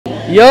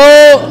Yo,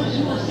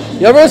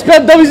 everyone's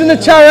spam W's in the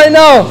chat right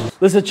now.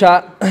 Listen,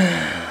 chat.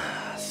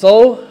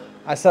 So,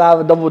 I said I have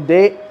a double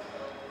date.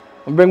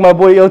 I'm bring my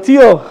boy, yo,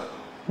 Tio.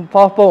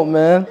 Pop out,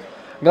 man.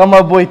 Got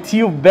my boy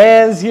Tio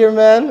Bands here,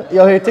 man.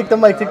 Yo, here, take the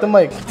mic,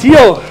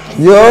 Tio,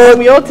 you bring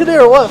me out today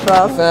or what,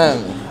 fam?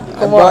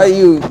 I brought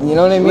you, you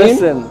know what I mean?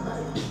 Listen,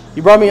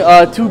 you brought me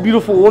two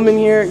beautiful women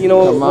here. You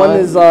know, one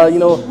is,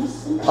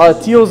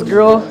 Tio's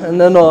girl, and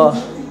then,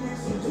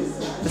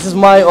 this is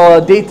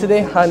my date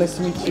today. Hi, nice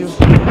to meet you.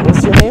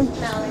 What's your name?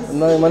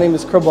 Melody. My name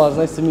is Cribazz.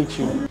 Nice to meet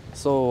you.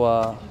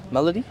 So,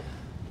 Melody?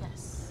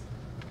 Yes.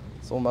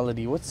 So,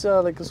 Melody, what's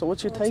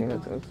what's your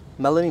type?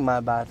 Melody, my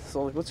bad.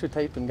 So, like, what's your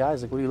type in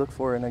guys? Like, what do you look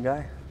for in a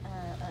guy?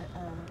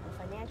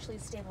 A financially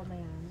stable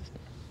man.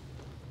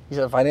 You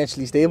said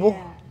financially stable?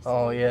 Yeah.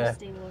 Oh, yeah.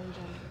 Stable in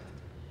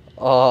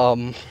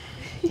general.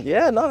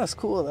 Yeah, no, that's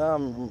cool.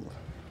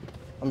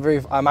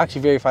 I'm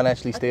actually very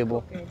financially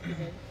stable. Good.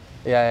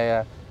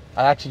 Yeah.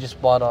 I actually just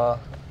bought a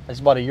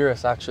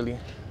Urus actually.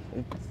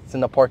 It's in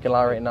the parking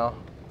lot right now,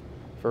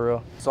 for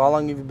real. So how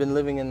long have you been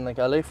living in like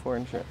LA for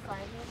and shit? 5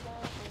 years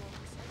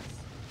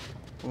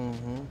now,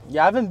 6.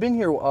 Yeah, I haven't been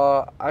here.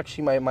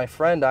 Actually, my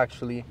friend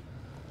actually,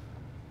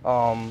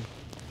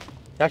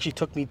 he actually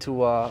took me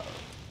to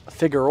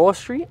Figueroa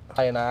Street,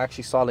 and I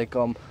actually saw like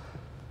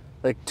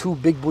two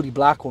big booty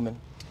black women,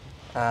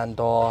 and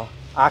I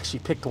actually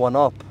picked one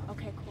up.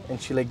 Okay, cool.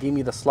 And she like gave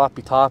me the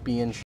sloppy toppy,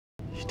 and she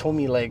told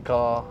me like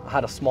I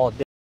had a small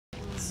dick.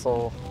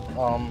 So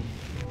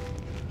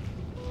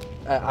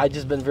I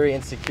just been very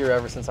insecure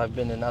ever since I've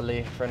been in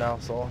LA for now.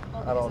 So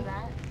I don't.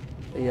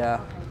 Yeah.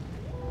 Okay.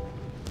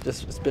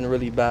 Just it's been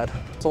really bad.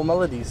 So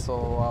Melody,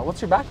 so what's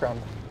your background?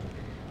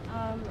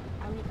 I'm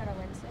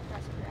Nicaraguense.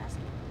 That's what you're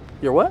asking.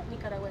 You're what?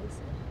 Nicaraguense.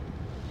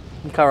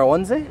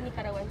 Nicaraguense?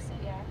 Nicaraguense,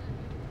 yeah.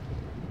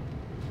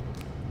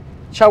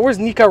 Chat, where's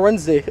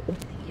Nicaraguense?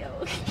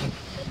 Yo.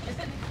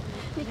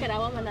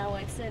 Nicaragua,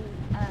 Managua. It's in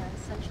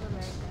Central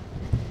America.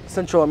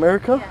 Central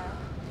America? Yeah.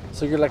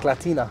 So you're like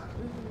Latina?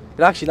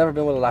 You've actually never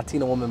been with a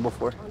Latina woman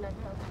before? Oh, never.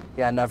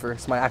 Yeah, never.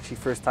 It's my actually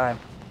first time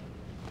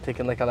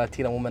taking like a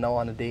Latina woman out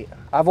on a date.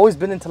 I've always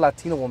been into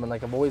Latina women.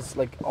 Like I've always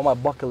like on my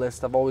bucket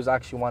list. I've always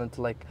actually wanted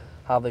to like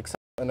have like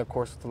sexual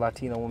intercourse with a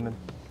Latina woman.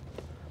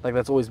 Like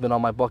that's always been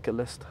on my bucket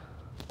list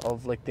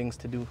of like things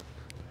to do.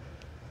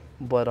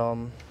 But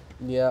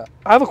yeah.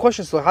 I have a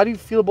question. So how do you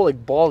feel about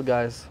like bald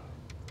guys?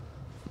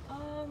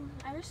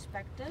 I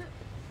respect it.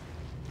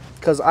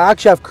 Cause I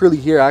actually have curly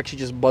hair. I actually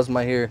just buzzed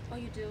my hair. Oh,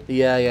 you do?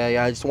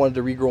 Yeah. I just wanted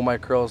to regrow my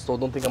curls, so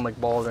don't think I'm like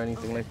bald or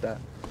anything like that.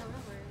 No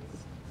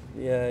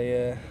worries.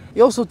 Yeah.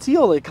 Yo, so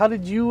Tio, like, how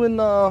did you and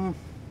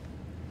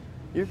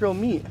your girl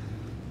meet?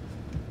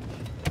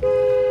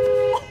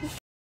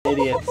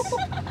 Idiots.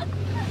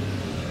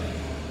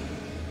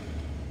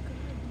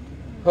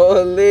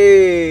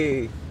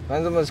 Holy!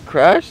 Mine's almost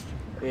crashed?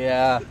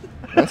 Yeah.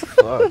 That's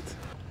fucked.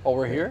 Oh,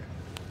 we're here?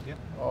 Yeah.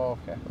 Oh,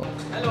 okay.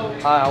 Hello.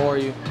 Hi, how are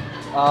you?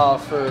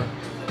 For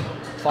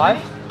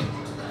 5?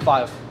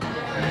 5.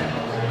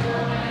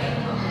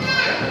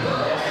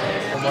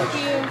 Thank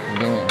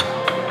you.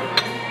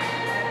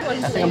 I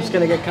think I'm just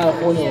gonna get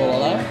California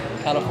roll, huh?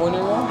 California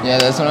roll? Yeah,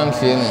 that's what I'm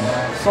feeling.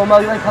 So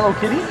Mel, you like Hello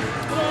Kitty? Yeah,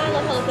 I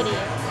love Hello Kitty.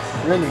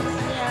 Really?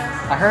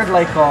 Yeah. I heard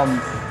like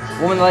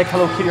women that like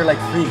Hello Kitty are like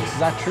freaks. Is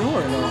that true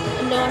or no?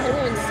 No, I heard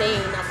they're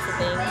insane. That's the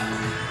thing.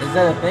 Is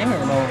that a thing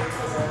or no?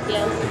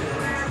 Yeah.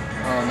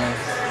 Oh,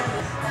 nice.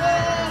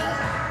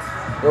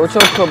 Yo, what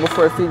y'all cook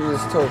before I feed you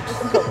this toast?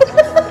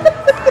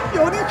 Yo,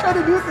 what are you trying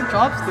to do with the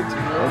chopsticks,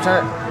 bro? I'm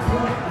trying.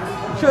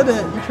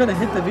 You trying to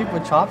hit the vape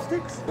with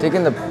chopsticks?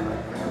 Taking the.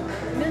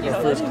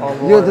 First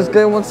combo. Yo, this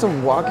guy wants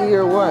some walkie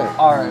or what?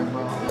 All right,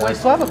 bro. Wait,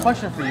 so I have a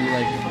question for you,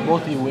 like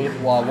both of you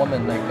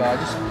women, like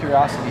just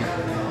curiosity.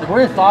 Like, what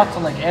are your thoughts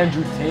on like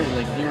Andrew Tate?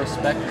 Like, do you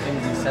respect the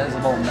things he says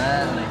about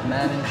man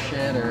and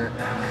shit, or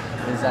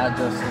is that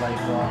just like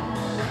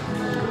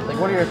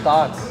what are your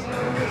thoughts?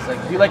 It's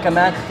like, do you like a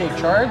man to take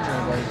charge, or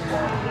like?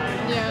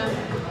 Yeah,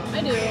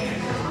 I do.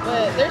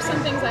 But there's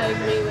some things I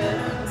agree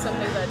with, some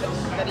things I don't,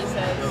 that he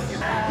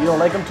says. You don't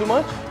like him too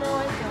much? No,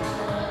 I don't.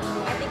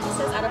 I think he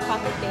says out of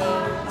pocket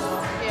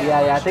things.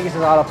 Yeah, I think he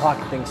says out of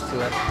pocket things too.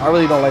 I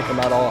really don't like him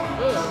at all.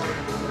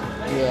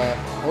 Yeah.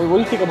 What do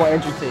you think about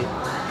Andrew Tate?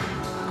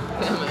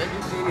 Damn,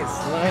 Andrew Tate is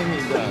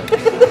slimy, dog.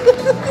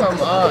 Come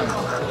on.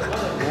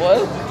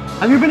 What?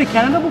 Have you been to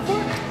Canada before?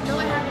 No,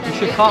 I haven't. You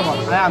should come.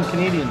 I'm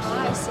Canadian.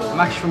 Oh, I see. I'm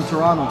actually from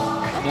Toronto.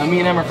 Yeah, me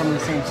and him are from the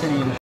same city.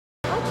 Okay,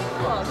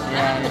 cool. I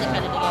haven't been to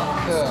Canada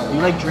yet. You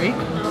like Drake?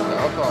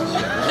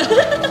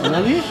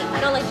 Really? I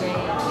don't like Drake.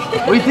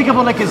 What do you think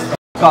about like his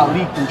got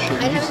leaked and shit?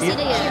 I haven't seen it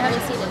yet. I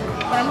haven't seen it.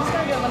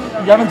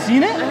 You haven't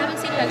seen it? I haven't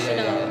seen it actually,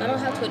 no. I don't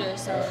have Twitter,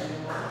 so.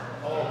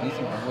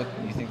 What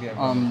do you think they have?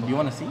 Do you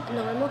want to see? No,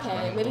 I'm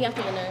okay. Maybe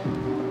after dinner.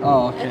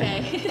 Oh, okay.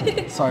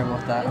 Okay. Sorry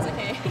about that. It's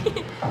okay.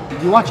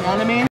 Do you watch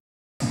anime?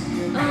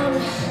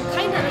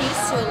 Kinda. I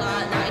used to a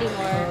lot, not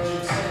anymore.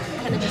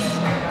 Kinda just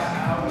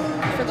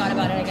forgot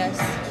about it, I guess.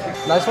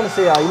 And I just want to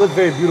say, you look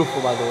very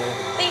beautiful, by the way.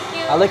 Thank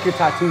you. I like your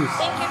tattoos.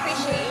 Thank you.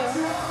 Appreciate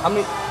you. How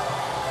many?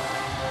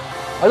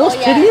 Are those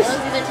Yeah, titties?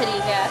 those are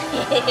titties, yeah.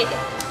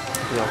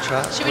 Yo,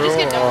 chat. Should we just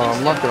get Bro, dumplings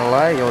I'm not too? gonna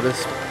lie, yo, this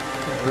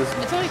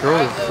It's only girl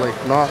five, is though.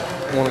 like not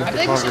wanting I to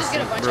feel like we should just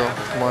get a conversate, bunch bro,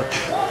 of much.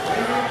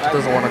 She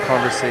doesn't want to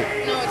conversate.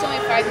 No, it's only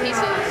 5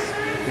 pieces.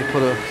 We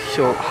put a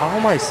yo. How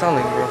am I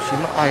selling, bro? She's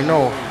not. I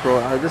know, bro.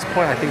 At this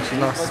point, I think she's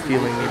not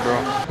feeling me, bro.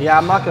 Yeah,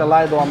 I'm not gonna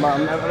lie though. I'm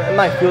in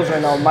my feels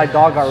right now. My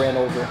dog got ran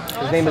over.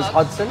 His name is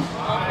Hudson.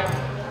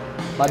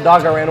 My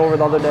dog got ran over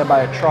the other day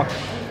by a truck.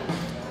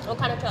 What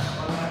kind of truck?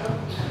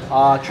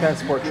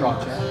 Transport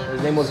truck.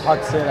 His name was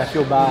Hudson. I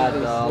feel bad.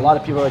 A lot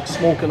of people are like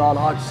smoking on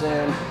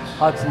Hudson.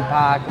 Hudson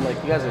Pack. I'm like,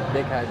 you guys are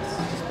dickheads.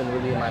 It's just been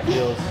really in my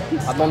feels.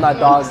 I've known that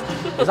dog.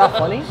 Is that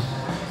funny?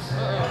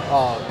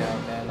 Oh,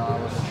 okay. No, I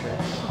wasn't sure.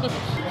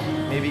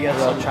 Maybe you guys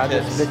Yo, some Chad,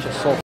 this tips. bitch is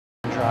so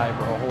dry,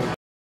 bro. Holy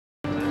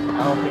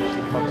I don't think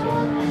she fucks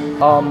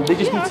with. They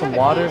just need some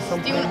water or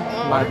something. Do you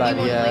want My water? bad,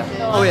 Do you want, yeah. like, this?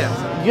 Oh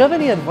yeah. Do you have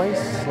any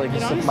advice? Like,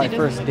 this is honestly my doesn't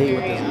first look date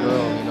with great. this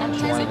girl, you know,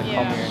 she wanted to come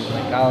Yeah. here and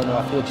like, I don't know, I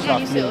feel like she's I'm not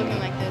not used to feeling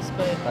looking me. like this,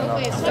 but I know.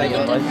 hopefully it's Is not that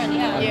your good.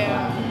 advice?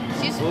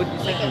 Yeah. She's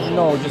like a little.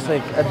 No, just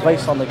like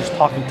advice on like just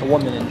talking to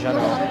women in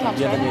general.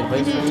 Do you have any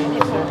advice for me?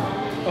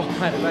 Oh,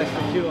 my advice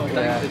for you.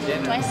 Yeah. Thanks to Do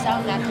I dinner.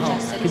 sound that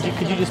congested?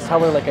 Could you just tell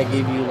her like I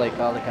gave you like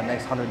a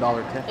nice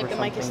 $100 tip Like or the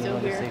mic is something? still You know,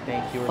 to here. say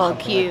thank you or Fuck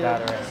something you.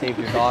 like that, or I saved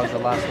your dog the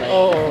last night.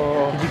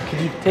 Oh. Could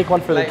you take one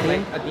for the Like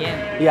team? at the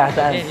end. Yeah, at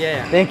the end.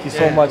 Yeah. Thank you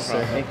so Yeah, much, no sir.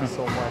 problem. Thank you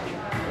so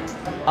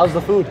much. How's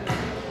the food?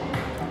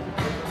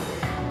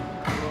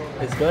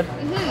 It's good?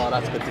 Oh,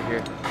 that's good to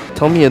hear.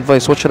 Tell me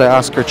advice. What should I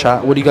ask her,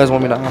 chat? What do you guys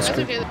want me to ask That's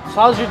her? okay. So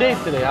how's your day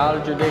today? How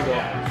did your day go?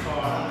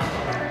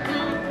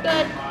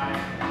 Good.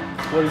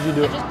 What did you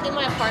do? I just cleaned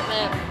my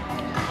apartment,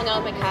 hung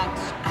out with my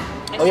cats.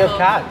 Oh, you have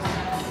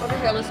cats? Over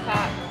here, this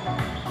cat.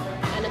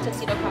 And a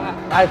tuxedo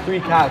cat. I had 3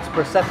 cats.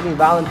 Persephone,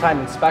 Valentine,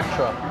 and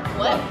Spectra.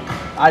 What?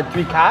 I had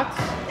 3 cats.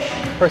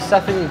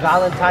 Persephone,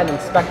 Valentine,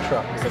 and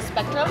Spectra. Is it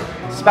Spectrum?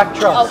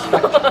 Spectra. Oh.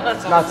 Spectra.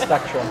 It's not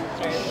Spectra.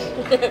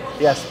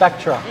 Yeah,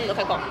 Spectra.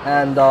 Okay, cool.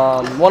 And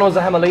one was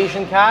a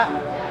Himalayan cat,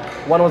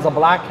 one was a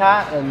black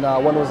cat, and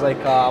one was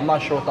like, I'm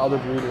not sure what the other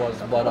breed was,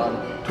 but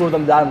 2 of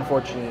them died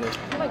unfortunately.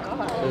 Oh my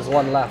god. There's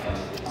one left.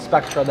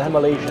 Spectra, the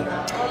Himalayan.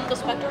 The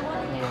Spectrum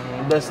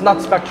one? It's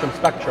not Spectrum,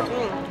 Spectra.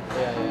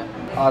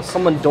 Yeah.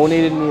 Someone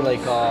donated me like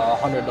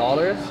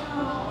 $100.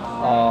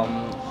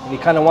 And he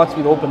kind of wants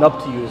me to open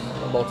up to you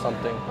about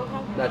something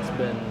that's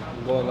been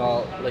going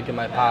on like in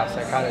my past.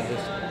 I kind of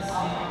just,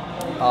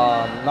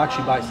 I'm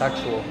actually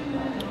bisexual.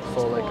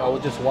 So like I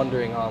was just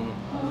wondering,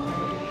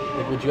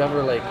 like would you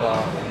ever like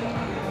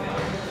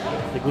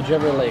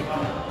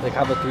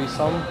have a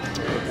threesome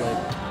with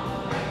like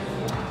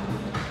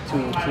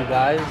two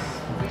guys?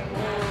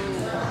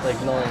 Like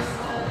knowing.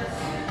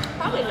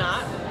 Probably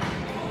not.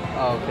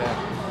 Oh, okay.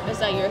 Is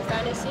that your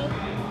fantasy?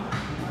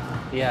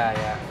 Yeah.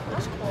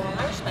 That's cool.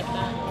 I respect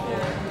that.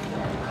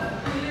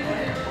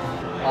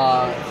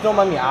 If you don't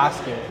mind me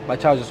asking, my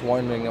child was just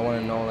wondering. I want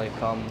to know, like,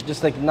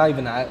 just like not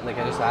even that, like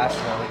I just asked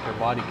her like your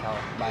body count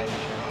by any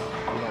chance.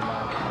 You don't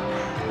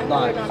mind?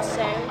 No, You're not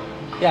saying.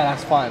 yeah,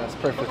 that's fine. That's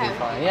perfectly Okay.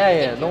 fine.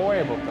 Yeah. Don't worry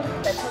about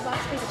that. Pencil box,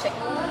 piece of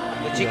chicken.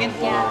 The chicken?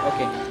 Yeah.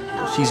 Okay.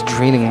 She's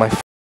draining my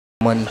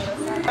money.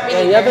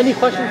 Yeah, you have any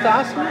questions to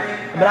ask me?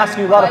 I've been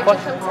asking you a lot of Why'd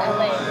you questions. come to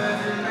LA?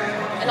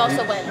 And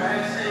also when?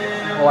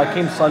 Oh, I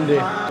came Sunday.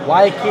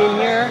 Why I came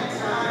here?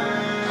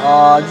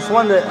 I just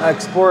wanted to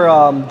explore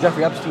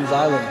Jeffrey Epstein's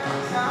island.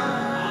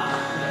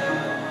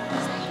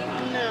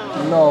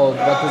 No,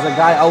 but there's a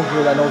guy out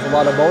here that knows a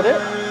lot about it.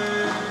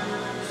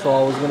 So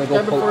I was gonna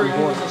go. Before you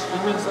was a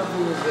streaming stuff,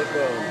 who was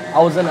like I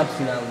was in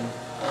Epstein Island.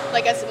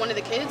 Like as one of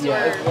the kids,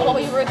 Yeah. or Oh,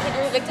 you were a kid,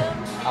 you were a victim?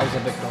 I was a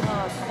victim.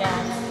 Oh,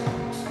 yeah.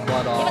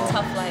 But You have a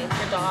tough life.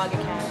 Your dog,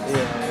 your cats.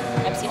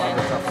 yeah. Epstein I had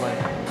a Island. tough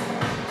life.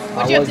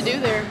 what'd you have to do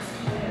there?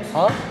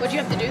 Huh? What'd you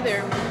have to do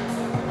there?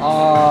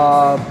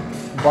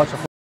 Bunch of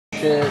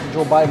shit.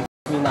 Joe Biden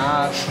me in the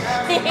ass.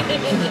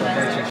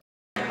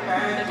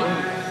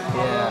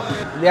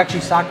 Yeah. They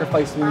actually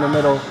sacrificed me in the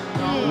middle.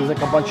 It was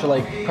like a bunch of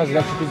like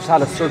presidential people just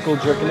had a circle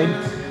jerk and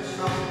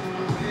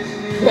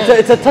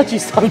it's a touchy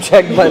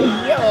subject, but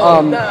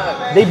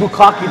they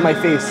bukkakied my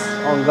face.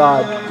 On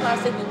God.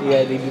 Classic.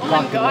 Yeah, they Oh my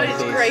bukkakied God, my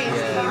it's face. crazy.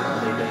 Yeah,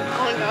 they did.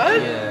 Oh my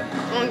god.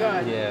 Yeah. Oh my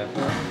god. Yeah.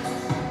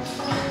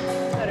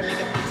 How to make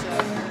a pizza.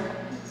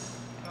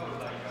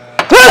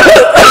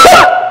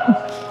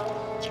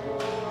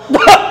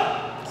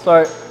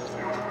 Sorry.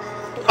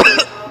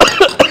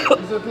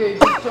 It's okay,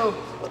 just choke.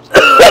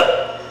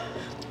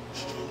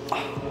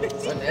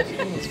 An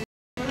Epstein's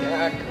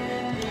cat.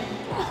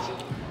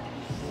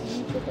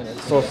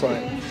 So sorry.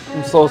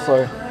 I'm so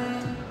sorry.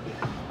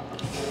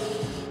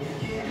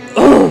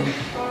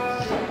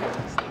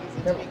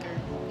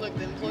 Look,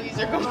 the employees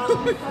are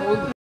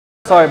going.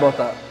 Sorry about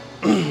that.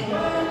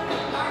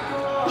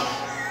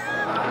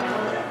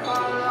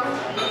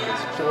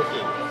 It's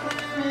choking.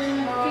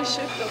 He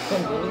shook the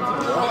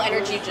The whole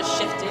energy just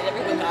shifted.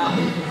 Everyone got.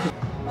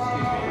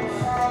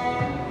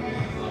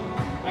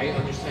 I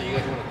understand you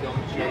guys want to film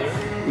each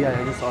other, Yeah,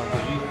 I just saw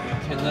but you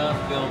cannot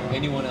film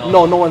anyone else.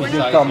 No one's being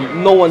besides filmed. you.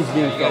 No one's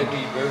being You gotta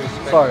filmed. be very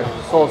respectful. Sorry.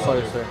 So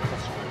sorry, sir.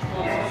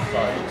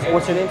 okay?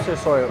 What's your name, sir?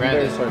 Sorry, I'm very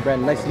Brandon. sorry.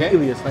 Brandon. Nice to meet you,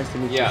 Elias. Nice to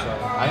meet you, Yeah, sir.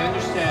 I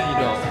understand, you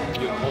know,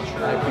 your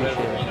culture, I appreciate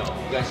whatever, it. you know,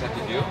 you guys have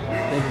to do.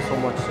 Thank you so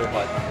much, sir.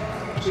 But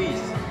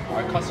please,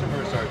 our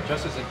customers are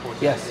just as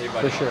important Yes, as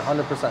everybody for sure,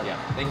 100%. Yeah,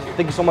 thank you.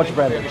 Thank you so much,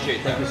 Brandon.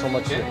 Appreciate Thank that. you so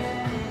much, Okay? sir.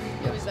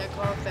 It was that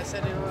cough that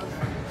set it off.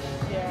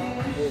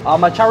 Yeah.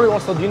 My Chari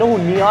wants to. Do you know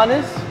who Neon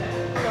is?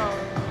 No.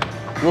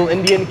 Little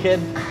Indian kid,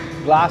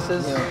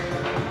 glasses. I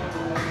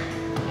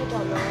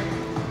don't know.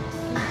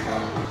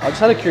 I just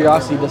had a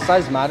curiosity. Does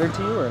size matter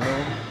to you or no?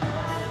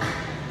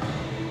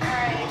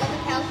 Alright, I got the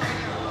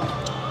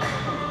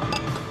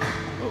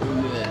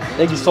California.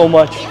 Thank you so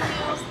much.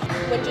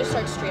 When did you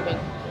start streaming?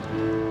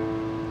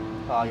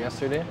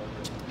 Yesterday.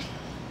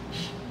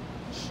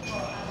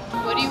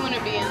 What do you want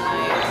to be in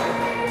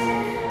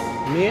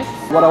life? Me?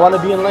 What I want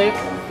to be in life?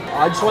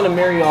 I just want to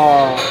marry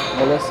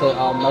Melissa,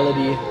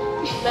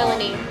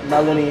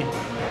 Melanie,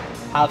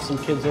 have some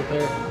kids with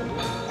her.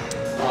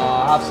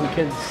 Have some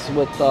kids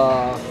with,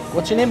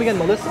 what's your name again,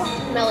 Melissa?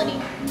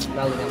 Melanie.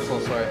 Melanie, I'm so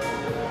sorry.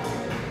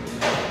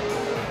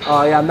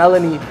 Yeah,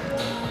 Melanie.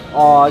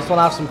 I just want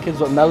to have some kids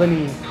with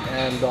Melanie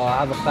and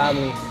have a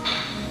family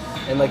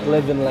and like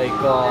live in like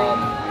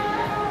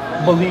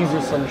Belize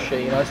or some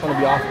shit, you know, I just want to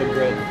be off the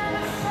grid.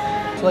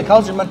 So like,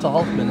 how's your mental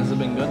health been? Has it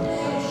been good?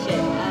 Shit.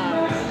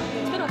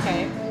 It's been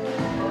okay.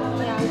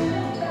 Yeah.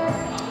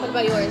 What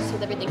about yours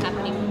with everything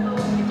happening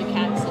with your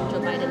cats and Joe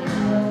Biden?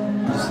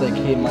 I just like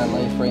hate my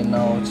life right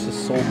now. It's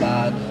just so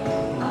bad.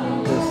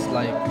 Just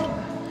like,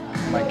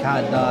 my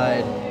cat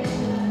died.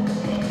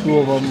 2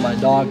 of them, my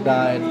dog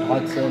died,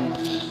 Hudson.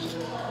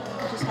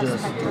 Just have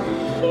Just-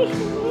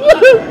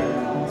 spectrum.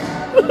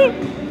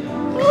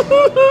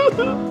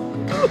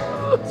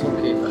 It's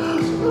okay.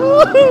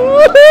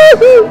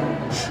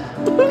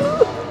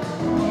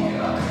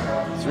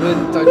 It's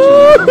really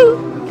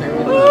touching. Can't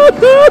really.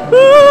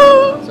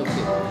 It's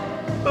okay.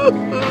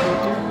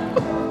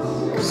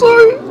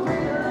 Sorry.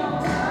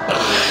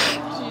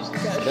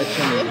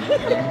 Spectrum.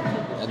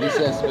 At least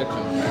it has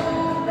spectrum.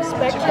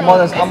 Spectrum. I'm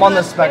on the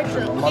It's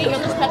spectrum. not I'm on Wait, the you're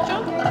on the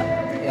spectrum?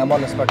 Yeah, I'm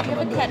on the spectrum. You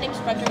have a cat named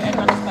Spectrum and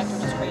you're on the spectrum.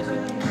 That's crazy.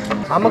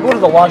 I'm gonna go to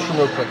the washroom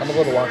real quick. I'm gonna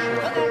go to the washroom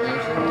real quick.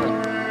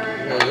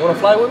 Hey, you wanna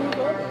fly with me?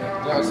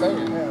 Yeah, I'll say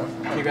it.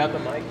 Can you grab the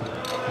mic?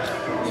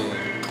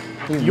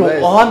 He's Yo,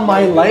 blessed. on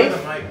my life?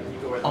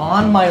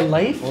 On my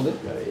life? Hold it.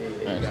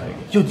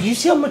 Yo, do you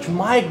see how much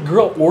my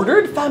girl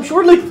ordered? Fam, she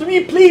ordered like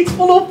 3 plates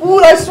full of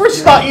food. I swear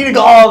she's not eating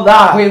all of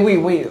that. Wait.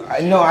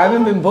 No, I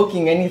haven't been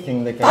booking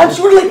anything. Like, Fam,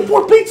 she ordered like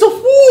 4 plates of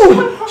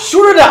food. She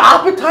ordered an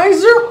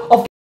appetizer,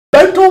 a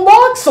bento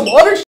box, some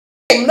other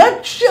shit,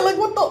 that shit. Like,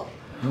 what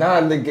the? nah,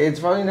 like, it's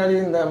probably not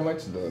even that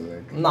much though.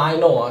 Like, Nah, I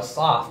know, it's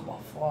soft, but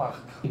fuck.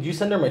 Did you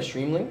send her my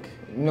stream link?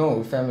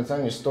 no, fam, it's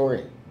on your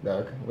story,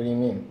 dog. What do you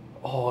mean?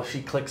 Oh,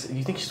 she clicks it.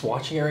 You think she's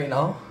watching it right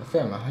now?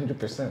 Fam,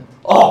 100%.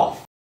 Oh,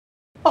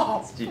 oh,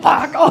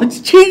 fuck. Oh, it's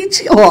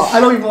cheat. Oh, I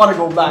don't even want to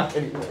go back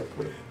anymore.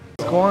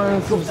 Go on, I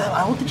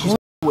don't think she's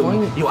with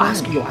me. Yo,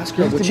 ask her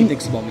what she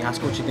thinks about me.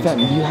 Ask her what she thinks fam,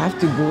 about me. you have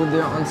to go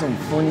there on some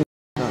funny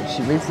dog.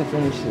 She rates the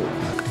funny shit.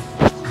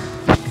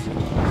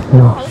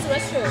 How was the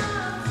restroom?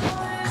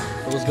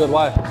 It was good.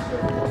 Why?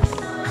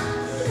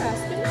 You're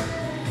asking.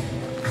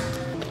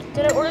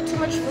 Did I order too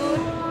much food?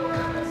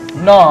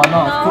 No, of No,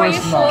 are course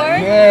you not. sure?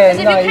 Yeah, Because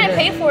if no, you you can't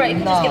pay didn't. for it, you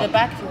can just No. give it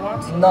back if you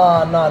want to.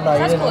 No, you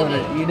That's didn't cool order.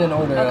 with me. You didn't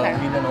order. Okay.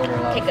 You didn't order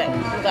a lot Okay, of good.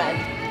 food. I'm glad.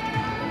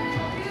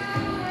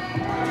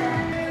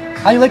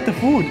 How you like the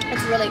food?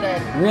 It's really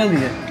good.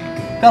 Really?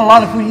 Got a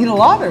lot of food. You eat a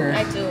lot, or?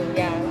 I do,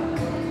 yeah.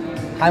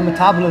 High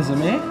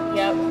metabolism, eh?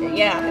 Yep.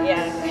 Yeah.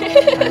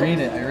 I read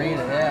it.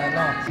 Yeah, I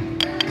know.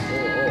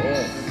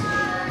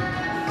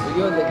 What do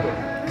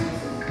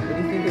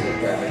you think of this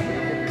guy?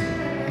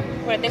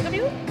 Like, What I think of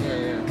you?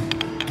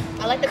 yeah.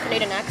 I like the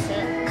Canadian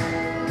accent.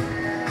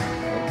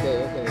 Okay,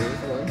 this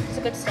one. It's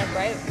a good step,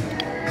 right?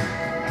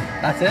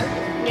 That's it?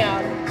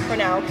 Yeah, for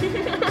now.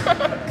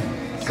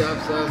 Sup,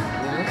 you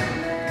know?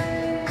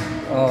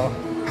 Oh,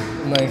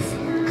 nice.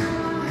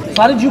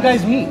 So how did you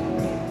guys meet?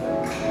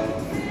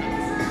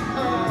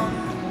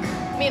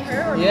 Me and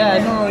her? Or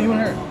Yeah, no, you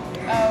and her.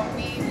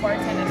 We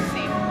bartend at the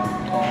same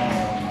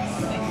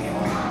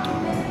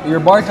place. You're a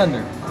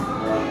bartender.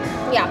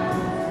 Yeah.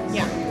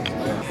 Yeah.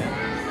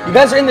 You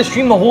guys are in the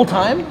stream the whole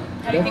time?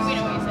 How do you think we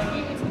know what you said when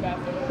you went to the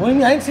bathroom? What do you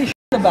mean? I didn't say shit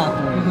in the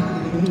bathroom.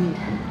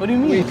 What do you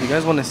mean? Do you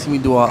guys want to see me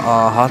do a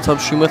hot tub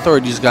stream with her, or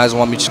do you guys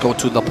want me to just go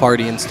to the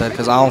party instead?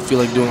 Because I don't feel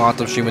like doing a hot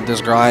tub stream with this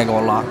girl. I ain't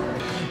gonna lie.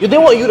 Yo, they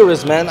want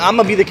uterus, man. I'm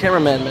gonna be the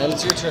cameraman, man.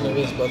 It's your turn to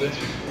race, brother.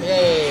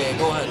 Yeah,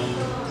 go ahead.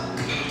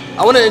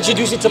 I want to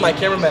introduce you to my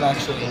cameraman,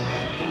 actually.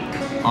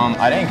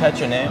 I didn't catch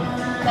your name.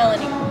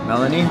 Melanie.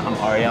 Melanie, I'm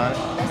Ariane.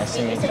 Nice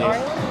to You meet said you.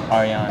 Ariane?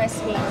 Ariane. Nice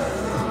to meet you.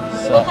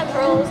 You So- both have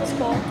curls. That's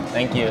cool.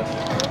 Thank you.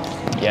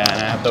 Yeah,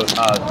 and I have the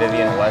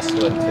Vivian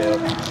Westwood too.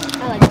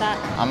 I like that.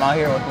 I'm out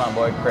here with my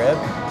boy Crib.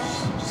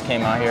 Just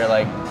came out here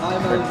like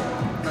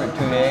for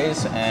 2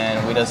 days,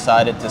 and we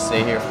decided to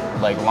stay here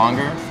like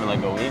longer for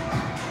like a week.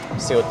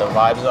 See what the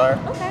vibes are.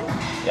 Okay.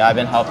 Yeah, I've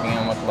been helping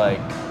him with like,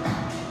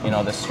 you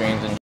know, the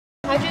streams and.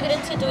 How'd you get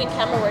into doing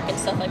camera work and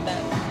stuff like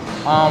that?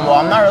 Well,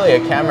 I'm not really a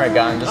camera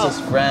guy. I'm just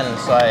his friend,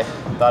 so I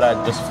thought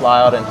I'd just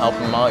fly out and help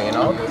him out, you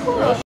know?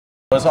 It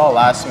was all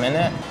last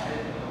minute.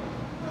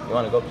 You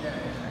want to go?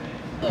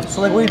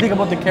 So, like, what do you think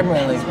about the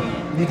cameraman?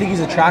 Like, do you think he's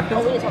attractive?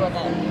 Oh, we need to talk about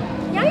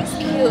that. Yeah, he's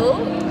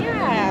cute.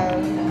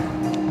 Yeah.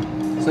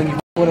 So, you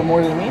with him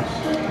more than me?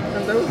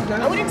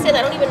 I wouldn't say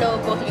that. I don't even know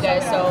both of you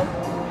guys, so.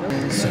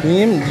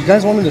 Scream? You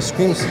guys want me to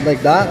scream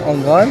like that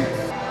on God?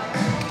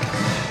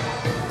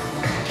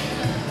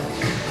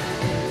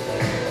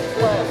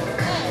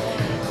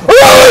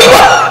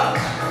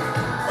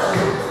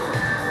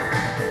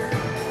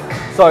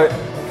 Sorry.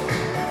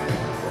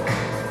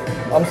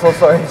 I'm so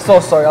sorry. So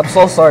sorry. I'm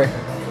so sorry.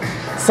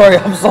 Sorry.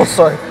 I'm so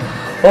sorry.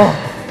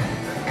 Oh.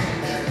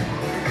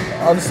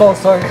 I'm so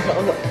sorry.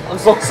 I'm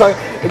so sorry.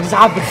 It just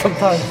happens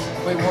sometimes.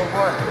 Wait,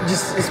 what?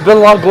 It's been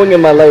a lot going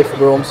in my life,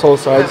 bro. I'm so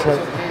sorry. I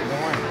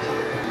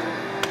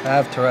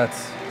have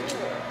Tourette's.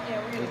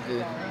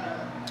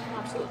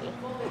 Absolutely.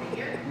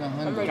 No,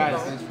 honey,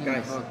 Guys,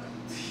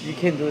 you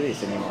can't do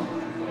this anymore.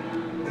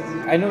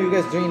 I know you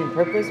guys doing it on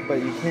purpose, but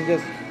you can't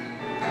just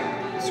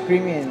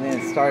scream and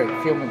then start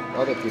filming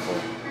other people.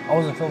 I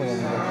wasn't filming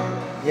anything.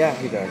 Yeah,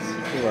 he does.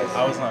 He was.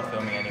 I was not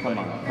filming anybody.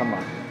 Come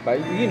on. But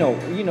you know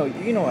what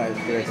I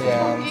say.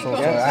 Yeah, I'm so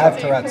sorry. I have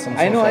Tourette's. I'm so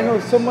I know.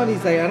 sorry.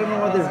 Somebody's like, I don't know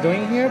what they're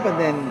doing here, but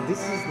then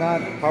this is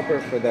not proper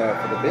for the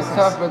It's business.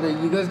 tough, brother.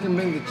 You guys can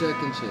bring the check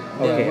and shit.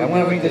 Okay, Yeah, I want to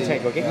we'll bring the do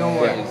check. Okay. No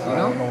worries. You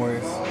know. No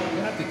worries. You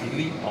have to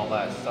delete all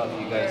that stuff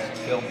you guys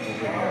filmed over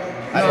here.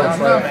 I No, didn't it's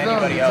film not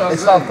anybody filmed. else.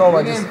 It's not filmed, I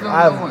We didn't just- film I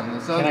have- no one.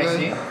 It's all Can I good.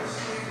 see it?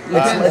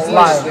 It's We're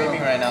live.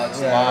 streaming right now.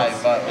 It's Yeah. live,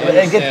 but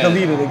It gets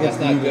deleted. It gets That's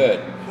not deleted.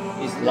 good.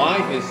 His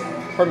life is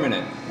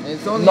permanent.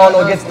 It's only No, on it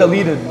us, gets though.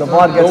 deleted. The It's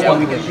VOD only gets on us.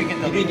 deleted. You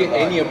didn't get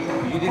any. You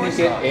didn't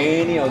get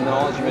any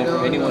acknowledgement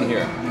from anyone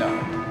here. no.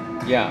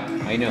 Yeah,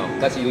 I know.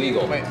 That's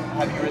illegal. Wait,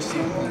 have you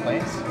received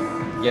complaints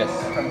Yes.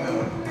 from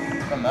who?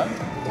 From them?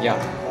 Yeah.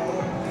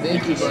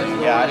 Thank you, bro.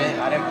 Yeah, I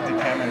didn't put the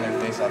camera in their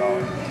face at all.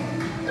 We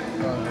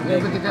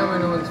didn't put the camera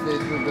in no one's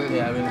face. We're good.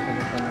 Yeah, I mean,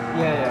 yeah.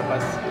 Yeah,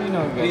 but you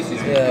know, you Please,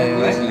 guys.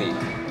 Yeah. please.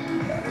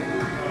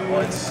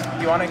 Well,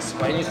 you want to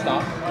explain? Can you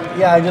stop?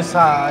 Yeah, I just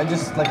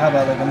like have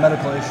a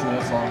medical issue.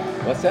 That's all.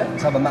 What's that?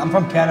 I'm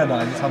from Canada.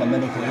 I just have a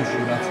medical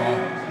issue. That's all.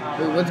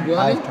 Wait, what's going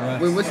I on? have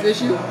Tourette's. Wait, what's the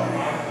issue?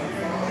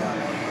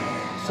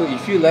 So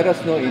if you let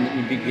us know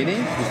in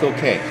beginning, it's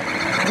okay.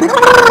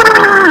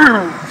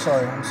 I'm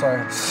sorry. I'm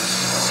sorry.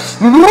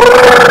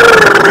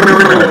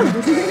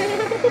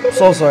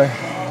 So sorry.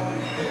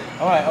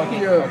 All right.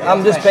 Okay.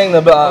 I'm just paying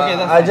the bill. I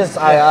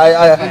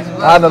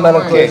have a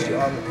medical Okay. issue.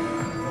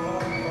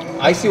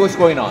 I see what's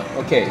going on.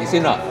 Okay, it's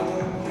enough.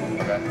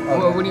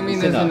 What do you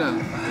mean It's that's enough.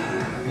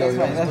 enough? That's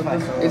fine. That's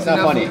fine. It's not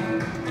enough. funny.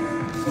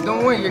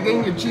 Don't worry, you're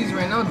getting your cheese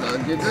right now,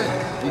 dog. You're good.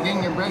 You're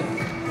getting your bread.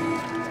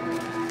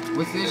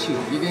 What's the issue?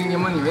 You're getting your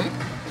money, right?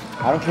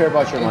 I don't care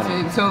about your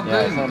money. It's all Yeah,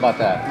 good. it's not about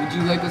that. Would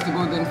you like us to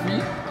go then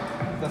free?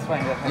 That's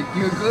fine. That's fine.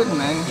 You're good,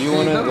 man. Do you There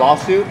want a go.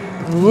 lawsuit? What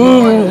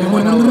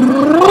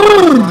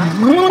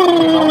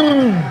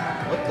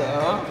the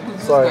hell?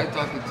 Who's Sorry. this guy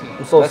talking to?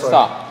 I'm so Let's sorry.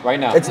 stop right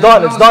now. It's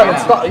done. It's done. Right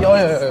It's now. done.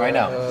 Yeah. Right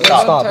now.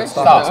 Stop. Stop. It's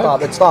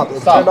stopped. It's stopped.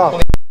 It's turned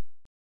off.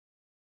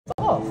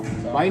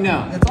 Right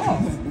now. It's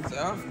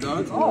off,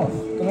 dog. Come on,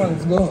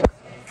 let's go.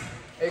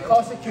 Hey,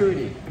 call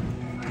security.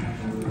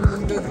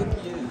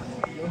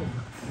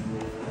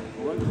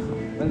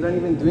 Man's not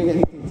even doing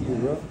anything to you,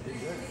 bro.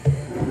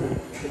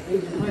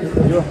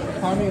 You're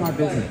harming our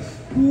business.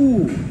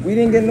 Ooh, we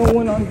didn't get no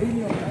one on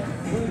video.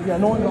 Yeah,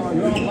 no one. You're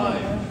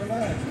online.